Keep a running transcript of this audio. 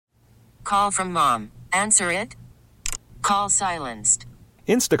Call from mom. Answer it. Call silenced.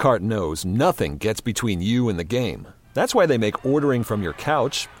 Instacart knows nothing gets between you and the game. That's why they make ordering from your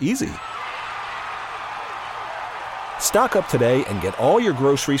couch easy. Stock up today and get all your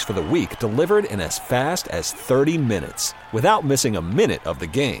groceries for the week delivered in as fast as 30 minutes without missing a minute of the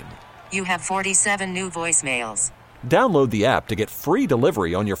game. You have 47 new voicemails. Download the app to get free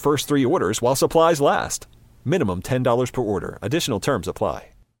delivery on your first 3 orders while supplies last. Minimum $10 per order. Additional terms apply.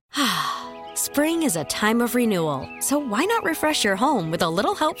 Spring is a time of renewal, so why not refresh your home with a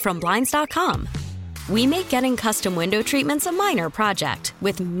little help from Blinds.com? We make getting custom window treatments a minor project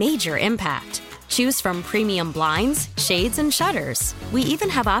with major impact. Choose from premium blinds, shades, and shutters. We even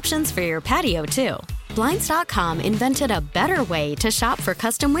have options for your patio, too. Blinds.com invented a better way to shop for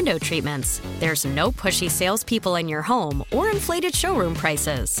custom window treatments. There's no pushy salespeople in your home or inflated showroom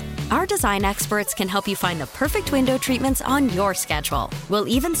prices. Our design experts can help you find the perfect window treatments on your schedule. We'll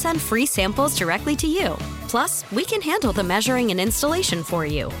even send free samples directly to you. Plus, we can handle the measuring and installation for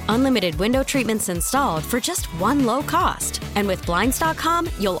you. Unlimited window treatments installed for just one low cost. And with Blinds.com,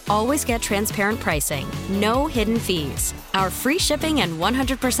 you'll always get transparent pricing. No hidden fees. Our free shipping and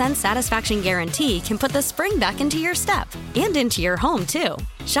 100% satisfaction guarantee can put the spring back into your step and into your home, too.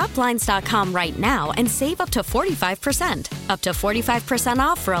 Shop Blinds.com right now and save up to 45%. Up to 45%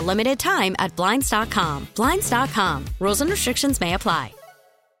 off for a limited time at Blinds.com. Blinds.com. Rules and restrictions may apply.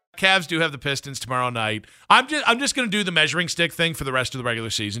 Cavs do have the Pistons tomorrow night. I'm just going to do the measuring stick thing for the rest of the regular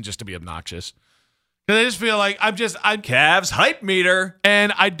season just to be obnoxious. Because I just feel like I'm Cavs hype meter.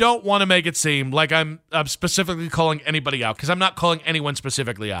 And I don't want to make it seem like I'm specifically calling anybody out, because I'm not calling anyone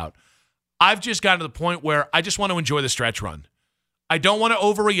specifically out. I've just gotten to the point where I just want to enjoy the stretch run. I don't want to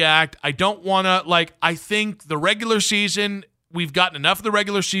overreact. I don't want to, I think the regular season, we've gotten enough of the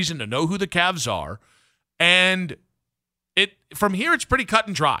regular season to know who the Cavs are. And from here, it's pretty cut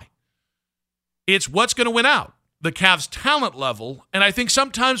and dry. It's what's going to win out. The Cavs' talent level, and I think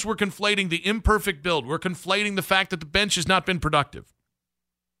sometimes we're conflating the imperfect build. We're conflating the fact that the bench has not been productive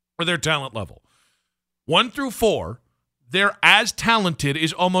for their talent level. 1 through 4, they're as talented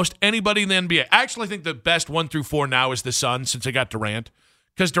as almost anybody in the NBA. Actually, I think the best 1 through 4 now is the Suns, since they got Durant.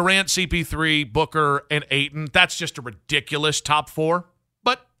 Because Durant, CP3, Booker, and Ayton, that's just a ridiculous top 4.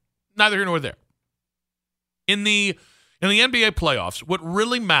 But neither here nor there. In the NBA playoffs, what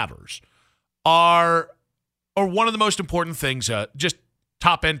really matters are one of the most important things, just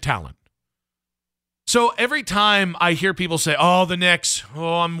top-end talent. So every time I hear people say, the Knicks,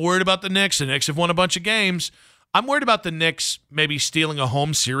 I'm worried about the Knicks. The Knicks have won a bunch of games. I'm worried about the Knicks maybe stealing a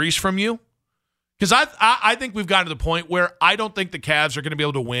home series from you. Because I think we've gotten to the point where I don't think the Cavs are going to be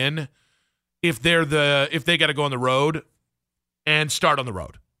able to win if they got to go on the road and start on the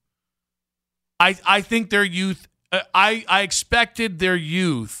road. I think their youth, I expected their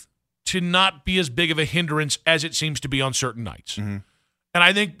youth to not be as big of a hindrance as it seems to be on certain nights. Mm-hmm. And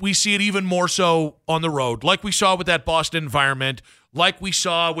I think we see it even more so on the road, like we saw with that Boston environment, like we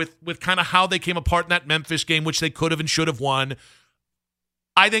saw with kind of how they came apart in that Memphis game, which they could have and should have won.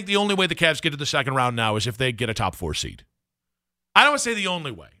 I think the only way the Cavs get to the second round now is if they get a top 4 seed. I don't want to say the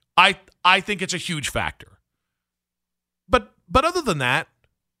only way. I think it's a huge factor. But other than that,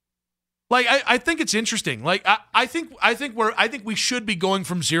 I think it's interesting. I think we should be going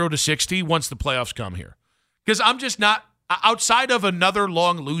from 0 to 60 once the playoffs come here, because I'm just not, outside of another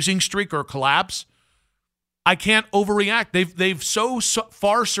long losing streak or collapse. I can't overreact. They've so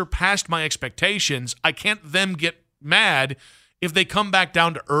far surpassed my expectations. I can't then get mad if they come back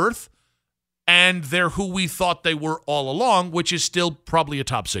down to earth and they're who we thought they were all along, which is still probably a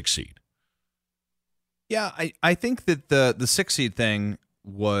top 6 seed. Yeah, I think that the 6 seed thing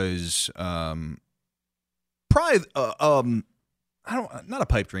was probably not a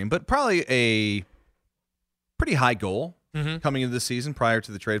pipe dream, but probably a pretty high goal coming into the season prior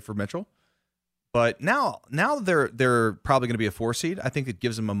to the trade for Mitchell. But now they're probably going to be a 4 seed. I think it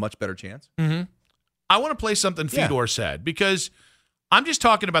gives them a much better chance. Mm-hmm. I want to play something Fedor said, because I'm just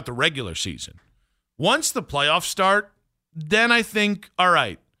talking about the regular season. Once the playoffs start, then I think, all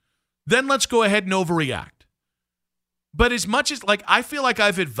right, then let's go ahead and overreact. But as much as, I feel like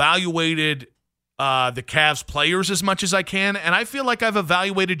I've evaluated the Cavs players as much as I can, and I feel like I've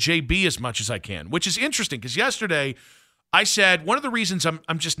evaluated JB as much as I can, which is interesting, because yesterday I said one of the reasons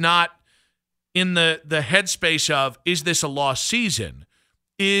I'm just not in the headspace of, is this a lost season,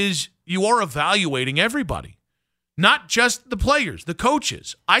 is you are evaluating everybody, not just the players, the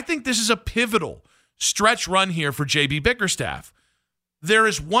coaches. I think this is a pivotal stretch run here for JB Bickerstaff. There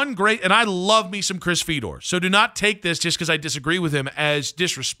is one great, and I love me some Chris Fedor, so do not take this just because I disagree with him as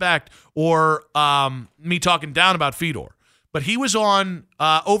disrespect or me talking down about Fedor, But he was on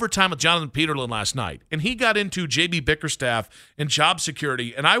Overtime with Jonathan Peterlin last night, and he got into J.B. Bickerstaff and job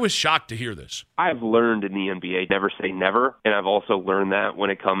security, and I was shocked to hear this. I've learned in the NBA, never say never, and I've also learned that when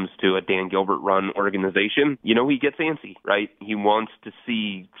it comes to a Dan Gilbert-run organization, he gets antsy, right? He wants to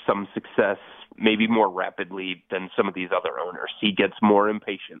see some success maybe more rapidly than some of these other owners. He gets more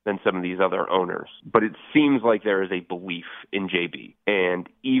impatient than some of these other owners. But it seems like there is a belief in JB. And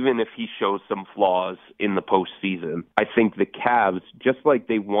even if he shows some flaws in the postseason, I think the Cavs, just like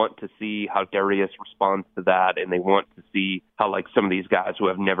they want to see how Darius responds to that, and they want to see how some of these guys who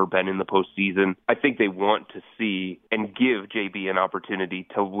have never been in the postseason, I think they want to see and give JB an opportunity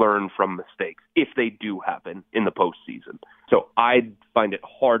to learn from mistakes if they do happen in the postseason. So I find it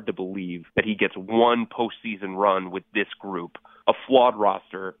hard to believe that he gets one postseason run with this group, a flawed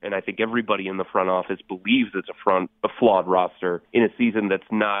roster, and I think everybody in the front office believes it's a flawed roster in a season that's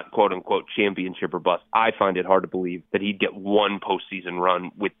not quote-unquote championship or bust. I find it hard to believe that he'd get one postseason run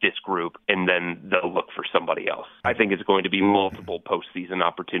with this group and then they'll look for somebody else. I think it's going to be multiple postseason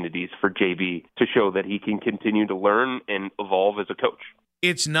opportunities for JB to show that he can continue to learn and evolve as a coach.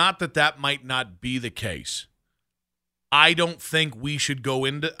 It's not that might not be the case. I don't think we should go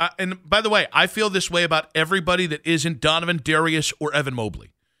into and by the way, I feel this way about everybody that isn't Donovan, Darius, or Evan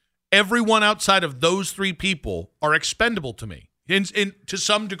Mobley. Everyone outside of those three people are expendable to me in to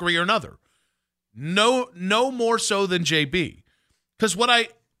some degree or another. No more so than JB. Because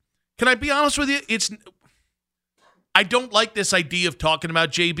can I be honest with you? I don't like this idea of talking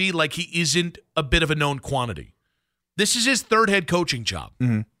about JB like he isn't a bit of a known quantity. This is his third head coaching job.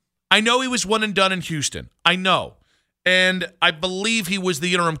 Mm-hmm. I know he was one and done in Houston. I know. And I believe he was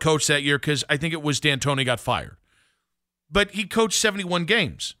the interim coach that year because I think it was D'Antoni got fired. But he coached 71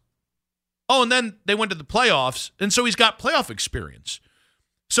 games. Oh, and then they went to the playoffs, and so he's got playoff experience.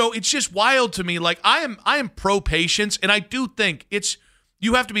 So it's just wild to me. I am pro patience, and I do think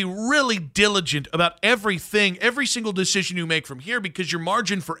you have to be really diligent about every single decision you make from here because your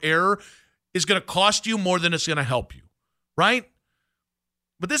margin for error is going to cost you more than it's going to help you, right?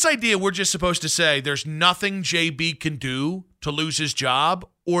 But this idea we're just supposed to say there's nothing JB can do to lose his job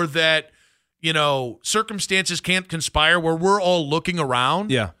or that, circumstances can't conspire where we're all looking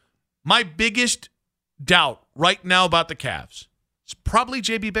around. Yeah. My biggest doubt right now about the Cavs is probably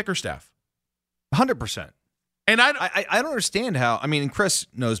JB Bickerstaff. 100%. And I don't understand how, and Chris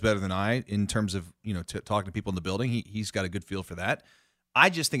knows better than I in terms of, talking to people in the building. He's got a good feel for that. I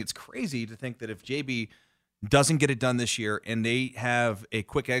just think it's crazy to think that if JB doesn't get it done this year and they have a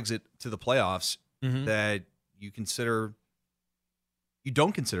quick exit to the playoffs, that you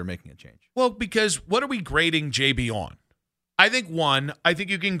don't consider making a change. Well, because what are we grading JB on? I think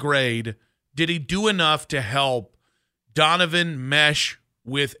you can grade, did he do enough to help Donovan mesh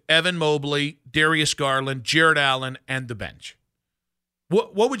with Evan Mobley, Darius Garland, Jared Allen, and the bench?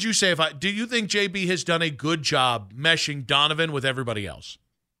 What would you say do you think JB has done a good job meshing Donovan with everybody else?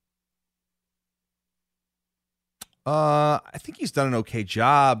 I think he's done an okay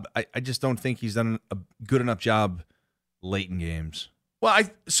job. I just don't think he's done a good enough job late in games. Well,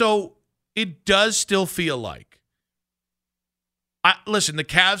 so it does still feel like, listen, the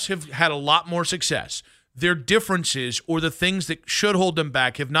Cavs have had a lot more success. Their differences or the things that should hold them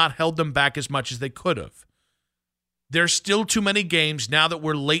back have not held them back as much as they could have. There's still too many games now that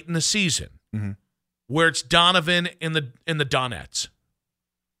we're late in the season where it's Donovan and the Donettes.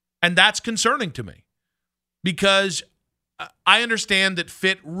 And that's concerning to me. Because I understand that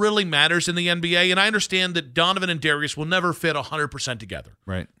fit really matters in the NBA, and I understand that Donovan and Darius will never fit 100% together.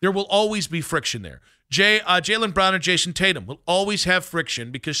 Right. There will always be friction there. Jaylen Brown and Jason Tatum will always have friction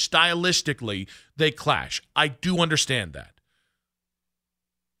because stylistically they clash. I do understand that.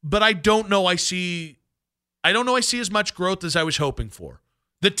 But I don't know I see as much growth as I was hoping for.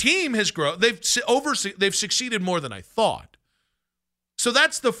 The team has grown. They've succeeded more than I thought. So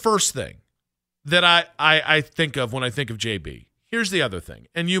that's the first thing that I think of when I think of JB. Here's the other thing,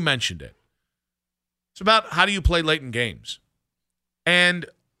 and you mentioned it. It's about how do you play late in games. And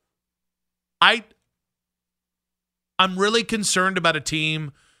I'm really concerned about a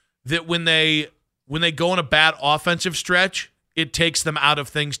team that when they go on a bad offensive stretch, it takes them out of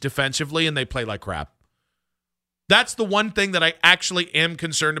things defensively and they play like crap. That's the one thing that I actually am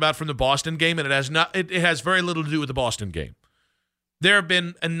concerned about from the Boston game, and it has very little to do with the Boston game. There have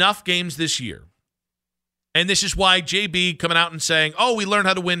been enough games this year. And this is why JB coming out and saying, oh, we learned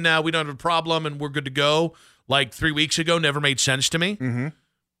how to win now, we don't have a problem, and we're good to go, like 3 weeks ago, never made sense to me. Mm-hmm.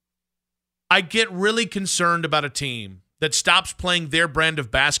 I get really concerned about a team that stops playing their brand of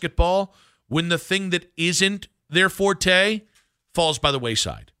basketball when the thing that isn't their forte falls by the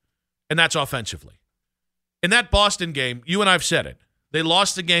wayside, and that's offensively. In that Boston game, you and I have said it. They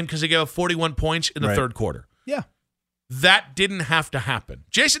lost the game because they gave up 41 points in the third quarter. Yeah. That didn't have to happen.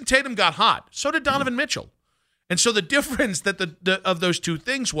 Jason Tatum got hot. So did Donovan Mitchell. And so the difference that of those two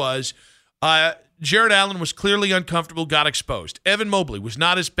things was Jared Allen was clearly uncomfortable, got exposed. Evan Mobley was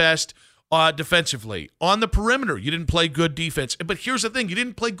not his best defensively. On the perimeter, you didn't play good defense. But here's the thing. You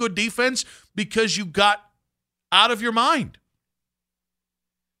didn't play good defense because you got out of your mind.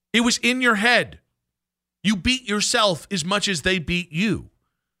 It was in your head. You beat yourself as much as they beat you.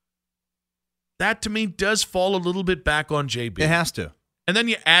 That, to me, does fall a little bit back on JB. It has to. And then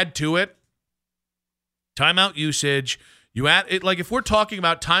you add to it timeout usage. You add it, like if we're talking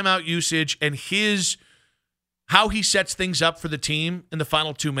about timeout usage and how he sets things up for the team in the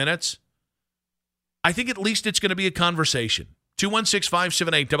final 2 minutes, I think at least it's going to be a conversation.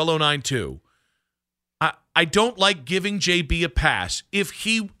 216-578-0092. I don't like giving JB a pass if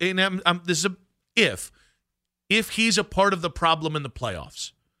he's a part of the problem in the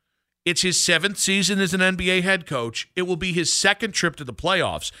playoffs. It's his 7th season as an NBA head coach. It will be his 2nd trip to the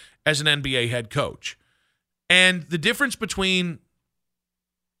playoffs as an NBA head coach. And the difference between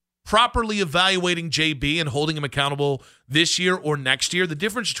properly evaluating JB and holding him accountable this year or next year, the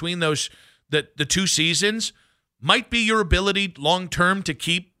difference between those the 2 seasons might be your ability long-term to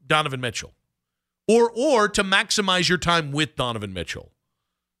keep Donovan Mitchell or to maximize your time with Donovan Mitchell.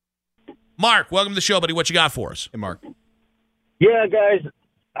 Mark, welcome to the show, buddy. What you got for us? Hey, Mark. Yeah, guys.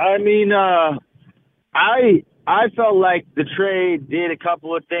 I mean, I felt like the trade did a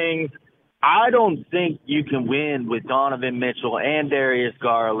couple of things. I don't think you can win with Donovan Mitchell and Darius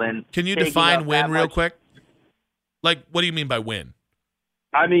Garland. Can you define win real quick? Like, what do you mean by win?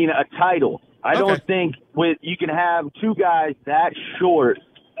 I mean, a title. I don't think you can have 2 guys that short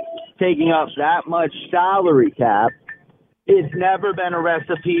taking up that much salary cap. It's never been a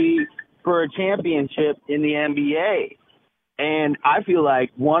recipe for a championship in the NBA. And I feel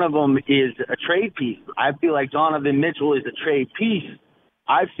like one of them is a trade piece. I feel like Donovan Mitchell is a trade piece.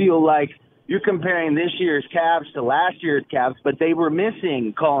 I feel like you're comparing this year's Cavs to last year's Cavs, but they were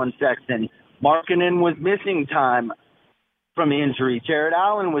missing Colin Sexton. Markkanen was missing time from injury. Jared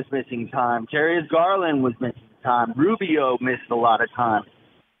Allen was missing time. Darius Garland was missing time. Rubio missed a lot of time.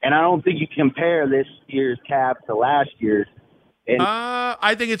 And I don't think you compare this year's Cavs to last year's.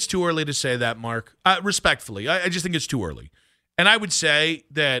 I think it's too early to say that, Mark. Respectfully, I just think it's too early. And I would say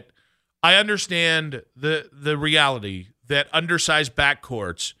that I understand the reality that undersized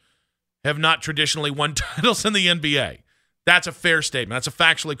backcourts have not traditionally won titles in the NBA. That's a fair statement. That's a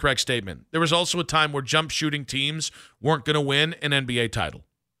factually correct statement. There was also a time where jump shooting teams weren't going to win an NBA title.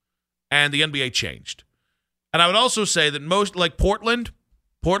 And the NBA changed. And I would also say that most, like Portland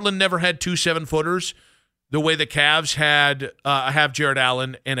never had 2 7-footers the way the Cavs have Jared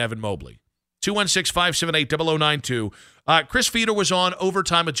Allen and Evan Mobley. 216-578-0092. Chris Feeder was on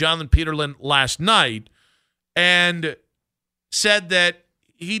Overtime with Jonathan Peterlin last night and said that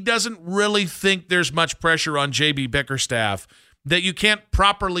he doesn't really think there's much pressure on JB Bickerstaff, that you can't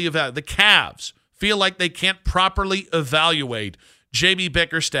properly evaluate. The Cavs feel like they can't properly evaluate JB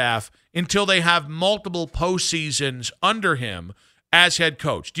Bickerstaff until they have multiple postseasons under him as head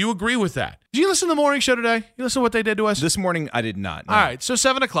coach. Do you agree with that? Did you listen to the morning show today? You listen to what they did to us? This morning, I did not. No. All right, so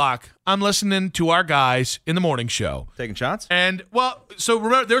 7 o'clock, I'm listening to our guys in the morning show. Taking shots? And, well, so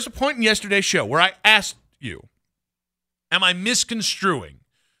remember, there was a point in yesterday's show where I asked you, am I misconstruing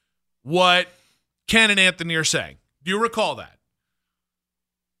what Ken and Anthony are saying? Do you recall that?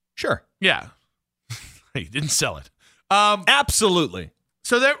 Sure. Yeah. You didn't sell it. Absolutely.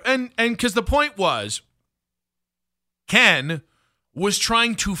 So there, and because the point was, Ken was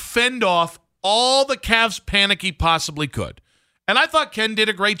trying to fend off all the Cavs panic he possibly could. And I thought Ken did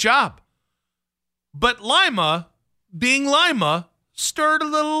a great job. But Lima, being Lima, stirred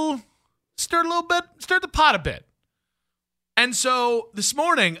the pot a bit. And so this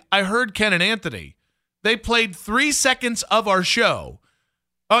morning, I heard Ken and Anthony. They played 3 seconds of our show.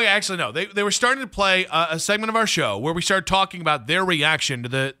 Oh, yeah, actually, no. They were starting to play a segment of our show where we started talking about their reaction to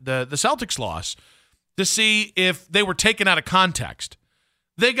the Celtics loss to see if they were taken out of context.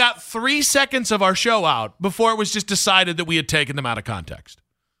 They got 3 seconds of our show out before it was just decided that we had taken them out of context.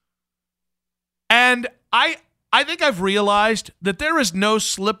 And I think I've realized that there is no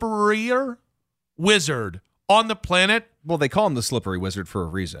slipperier wizard on the planet. Well, they call him the slippery wizard for a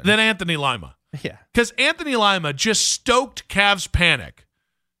reason. Than Anthony Lima. Yeah. Because Anthony Lima just stoked Cavs panic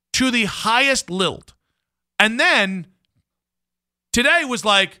to the highest lilt. And then today was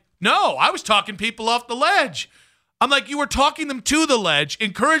like, no, I was talking people off the ledge. I'm like, you were talking them to the ledge,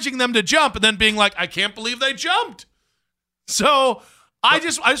 encouraging them to jump, and then being like, I can't believe they jumped. So I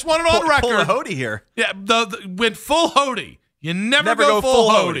just want it on record. Pull a Hody here. Yeah, went full Hody. You never go full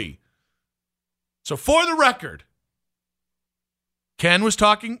Hody. So for the record, Ken was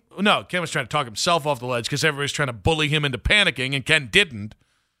trying to talk himself off the ledge because everybody's trying to bully him into panicking, and Ken didn't.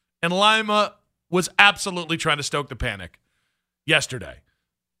 And Lima was absolutely trying to stoke the panic yesterday.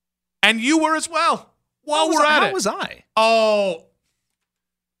 And you were as well. How was I? Oh.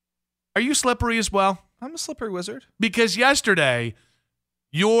 Are you slippery as well? I'm a slippery wizard. Because yesterday,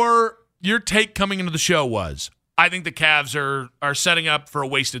 your take coming into the show was, I think the Cavs are setting up for a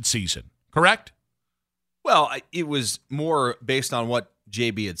wasted season. Correct? Well, it was more based on what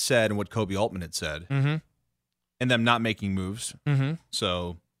JB had said and what Kobe Altman had said, and them not making moves. Mm-hmm.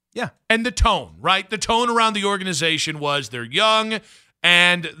 So, yeah. And the tone, right? The tone around the organization was they're young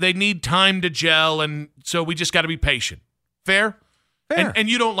and they need time to gel, and so we just got to be patient. Fair? Fair. And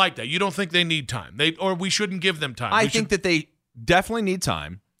you don't like that. You don't think they need time. Or we shouldn't give them time. I think that they definitely need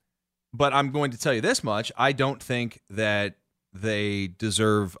time, but I'm going to tell you this much. I don't think that they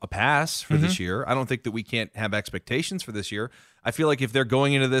deserve a pass for this year. I don't think that we can't have expectations for this year. I feel like if they're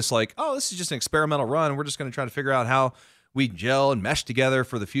going into this like, oh, this is just an experimental run, we're just going to try to figure out how we gel and mesh together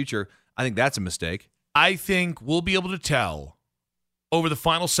for the future, I think that's a mistake. I think we'll be able to tell over the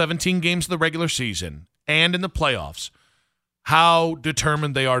final 17 games of the regular season and in the playoffs how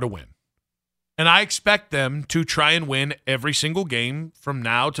determined they are to win. And I expect them to try and win every single game from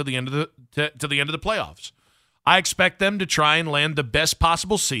now to the end of the playoffs. I expect them to try and land the best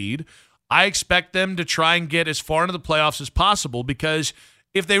possible seed. I expect them to try and get as far into the playoffs as possible, because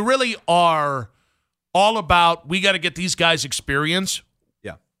if they really are all about, we got to get these guys experience.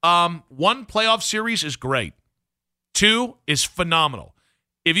 Yeah. One playoff series is great. 2 is phenomenal.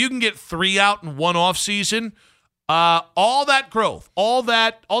 If you can get 3 out in one off season, all that growth, all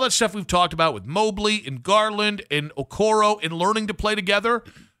that stuff we've talked about with Mobley and Garland and Okoro and learning to play together,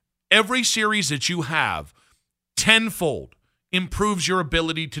 every series that you have tenfold improves your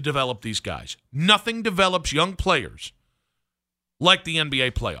ability to develop these guys. Nothing develops young players like the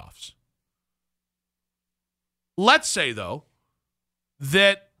NBA playoffs. Let's say, though,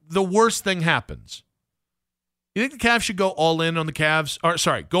 that the worst thing happens. You think the Cavs should go all in on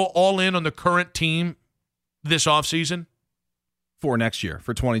the go all in on the current team this offseason? For next year,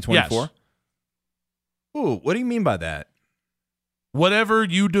 for 2024? Yes. Ooh, what do you mean by that? Whatever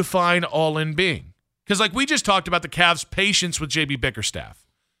you define all in being. Because like we just talked about the Cavs' patience with JB Bickerstaff.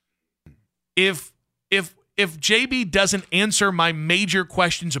 If JB doesn't answer my major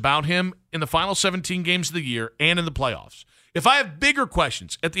questions about him in the final 17 games of the year and in the playoffs, if I have bigger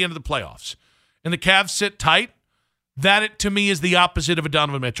questions at the end of the playoffs and the Cavs sit tight, that to me is the opposite of a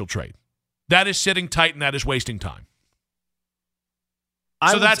Donovan Mitchell trade. That is sitting tight and that is wasting time.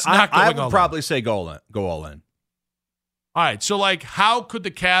 I would probably say go all in. All right, so like, how could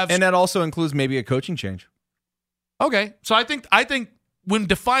the Cavs? And that also includes maybe a coaching change. Okay, so I think when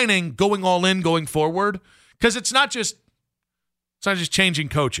defining going all in going forward, because it's not just changing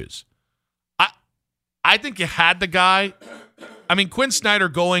coaches. I think you had the guy. I mean, Quinn Snyder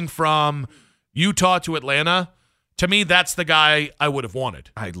going from Utah to Atlanta, to me, that's the guy I would have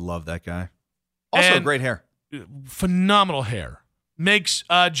wanted. I love that guy. Also, great hair, phenomenal hair. Makes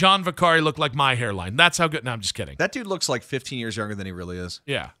John Vicari look like my hairline. That's how good. No, I'm just kidding. That dude looks like 15 years younger than he really is.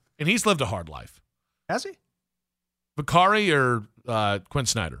 Yeah. And he's lived a hard life. Has he? Vicari or Quinn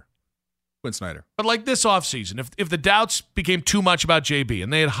Snyder? Quinn Snyder. But like this offseason, if the doubts became too much about JB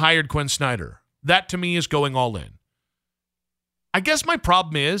and they had hired Quinn Snyder, that to me is going all in. I guess my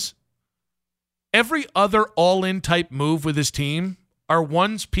problem is every other all-in type move with his team are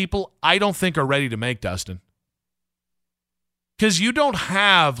ones people I don't think are ready to make, Dustin. Because you don't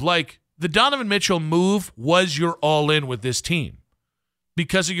have, like, the Donovan Mitchell move was your all-in with this team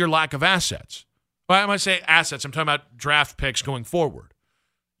because of your lack of assets. Well, when I say assets, I'm talking about draft picks going forward.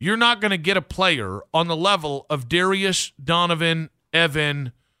 You're not going to get a player on the level of Darius, Donovan,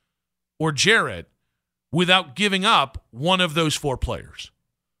 Evan, or Jarrett without giving up one of those 4 players.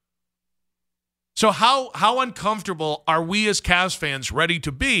 So how uncomfortable are we as Cavs fans ready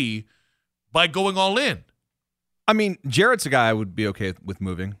to be by going all in? I mean, Jarrett's a guy I would be okay with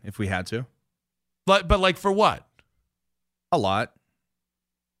moving if we had to. But like for what? A lot.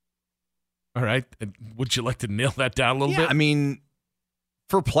 All right. And would you like to nail that down a little bit? I mean,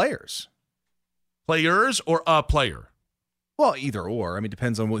 for players. Players or a player? Well, either or. I mean,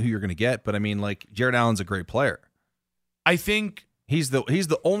 depends on who you're going to get. But I mean, like, Jarrett Allen's a great player. I think he's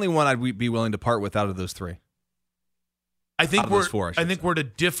the only one I'd be willing to part with out of those 3. I think we're to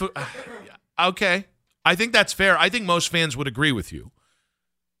differ. Okay. I think that's fair. I think most fans would agree with you.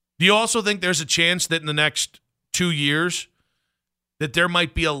 Do you also think there's a chance that in the next 2 years that there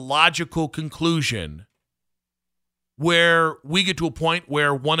might be a logical conclusion where we get to a point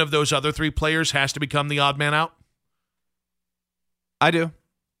where one of those other three players has to become the odd man out? I do.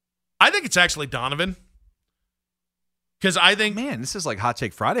 I think it's actually Donovan. Because I think... Man, this is like Hot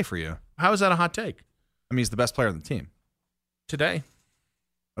Take Friday for you. How is that a hot take? I mean, he's the best player on the team. Today.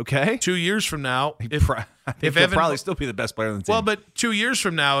 Okay. 2 years from now... I think he'll probably still be the best player on the team. Well, but 2 years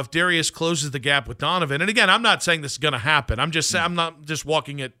from now, if Darius closes the gap with Donovan, and again, I'm not saying this is going to happen. I'm not just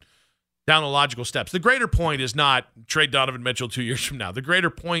walking it down the logical steps. The greater point is not trade Donovan Mitchell 2 years from now. The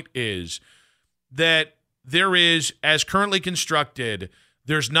greater point is that there is, as currently constructed,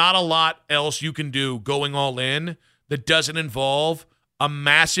 there's not a lot else you can do going all in that doesn't involve a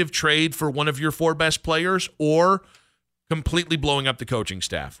massive trade for one of your four best players or completely blowing up the coaching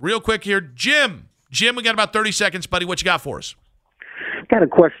staff. Real quick here, Jim, we got about 30 seconds, buddy. What you got for us? Got a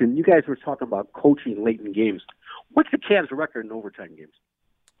question. You guys were talking about coaching late in games. What's the Cavs' record in overtime games?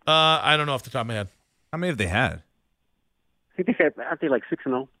 I don't know off the top of my head. How many have they had? I think they had, aren't they like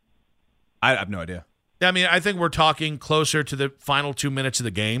 6-0? I have no idea. I mean, I think we're talking closer to the final 2 minutes of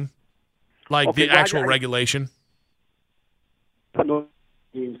the game, like the actual regulation.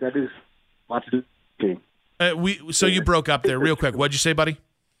 Games, that is lots to do. So you broke up there real quick. What'd you say, buddy?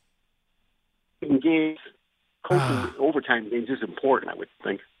 In games, coaching overtime games is important, I would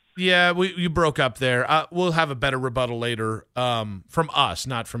think. Yeah, you broke up there. We'll have a better rebuttal later from us,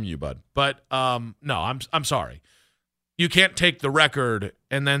 not from you, bud. But no, I'm sorry. You can't take the record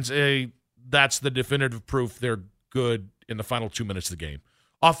and then say that's the definitive proof they're good in the final 2 minutes of the game.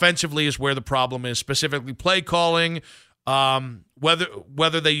 Offensively is where the problem is, specifically play calling,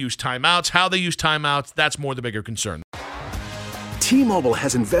 whether they use timeouts, how they use timeouts, that's more the bigger concern. T-Mobile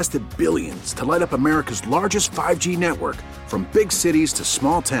has invested billions to light up America's largest 5G network, from big cities to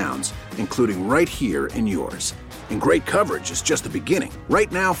small towns, including right here in yours. And great coverage is just the beginning.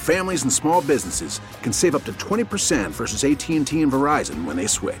 Right now, families and small businesses can save up to 20% versus AT&T and Verizon when they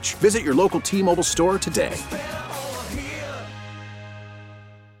switch. Visit your local T-Mobile store today.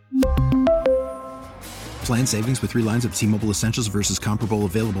 Plan savings with 3 lines of T-Mobile Essentials versus comparable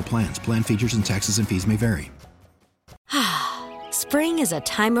available plans. Plan features and taxes and fees may vary. Spring is a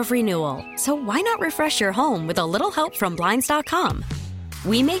time of renewal, so why not refresh your home with a little help from Blinds.com?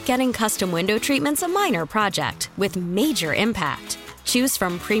 We make getting custom window treatments a minor project with major impact. Choose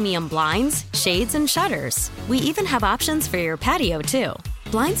from premium blinds, shades, and shutters. We even have options for your patio, too.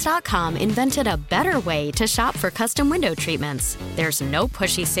 Blinds.com invented a better way to shop for custom window treatments. There's no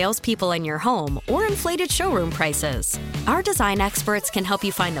pushy salespeople in your home or inflated showroom prices. Our design experts can help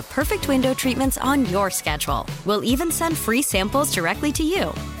you find the perfect window treatments on your schedule. We'll even send free samples directly to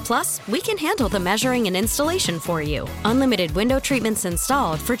you. Plus, we can handle the measuring and installation for you. Unlimited window treatments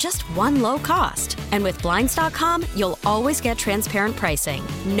installed for just one low cost. And with Blinds.com, you'll always get transparent pricing.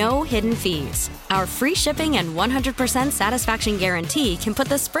 No hidden fees. Our free shipping and 100% satisfaction guarantee can put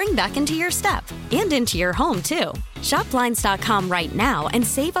the spring back into your step and into your home, too. Shop Blinds.com right now and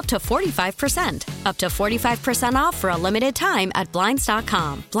save up to 45%. Up to 45% off for a limited time at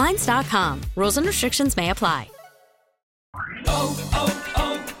Blinds.com. Blinds.com. Rules and restrictions may apply.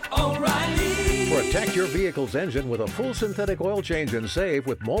 O'Reilly. Protect your vehicle's engine with a full synthetic oil change and save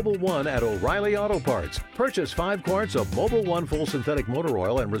with Mobil 1 at O'Reilly Auto Parts. Purchase 5 quarts of Mobil 1 full synthetic motor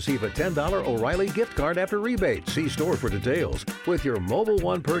oil and receive a $10 O'Reilly gift card after rebate. See store for details. With your Mobil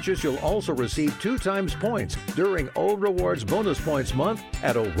 1 purchase, you'll also receive 2 times points during O Rewards Bonus Points Month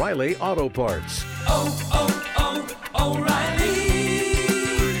at O'Reilly Auto Parts. O'Reilly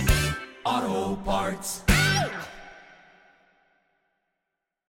Auto Parts.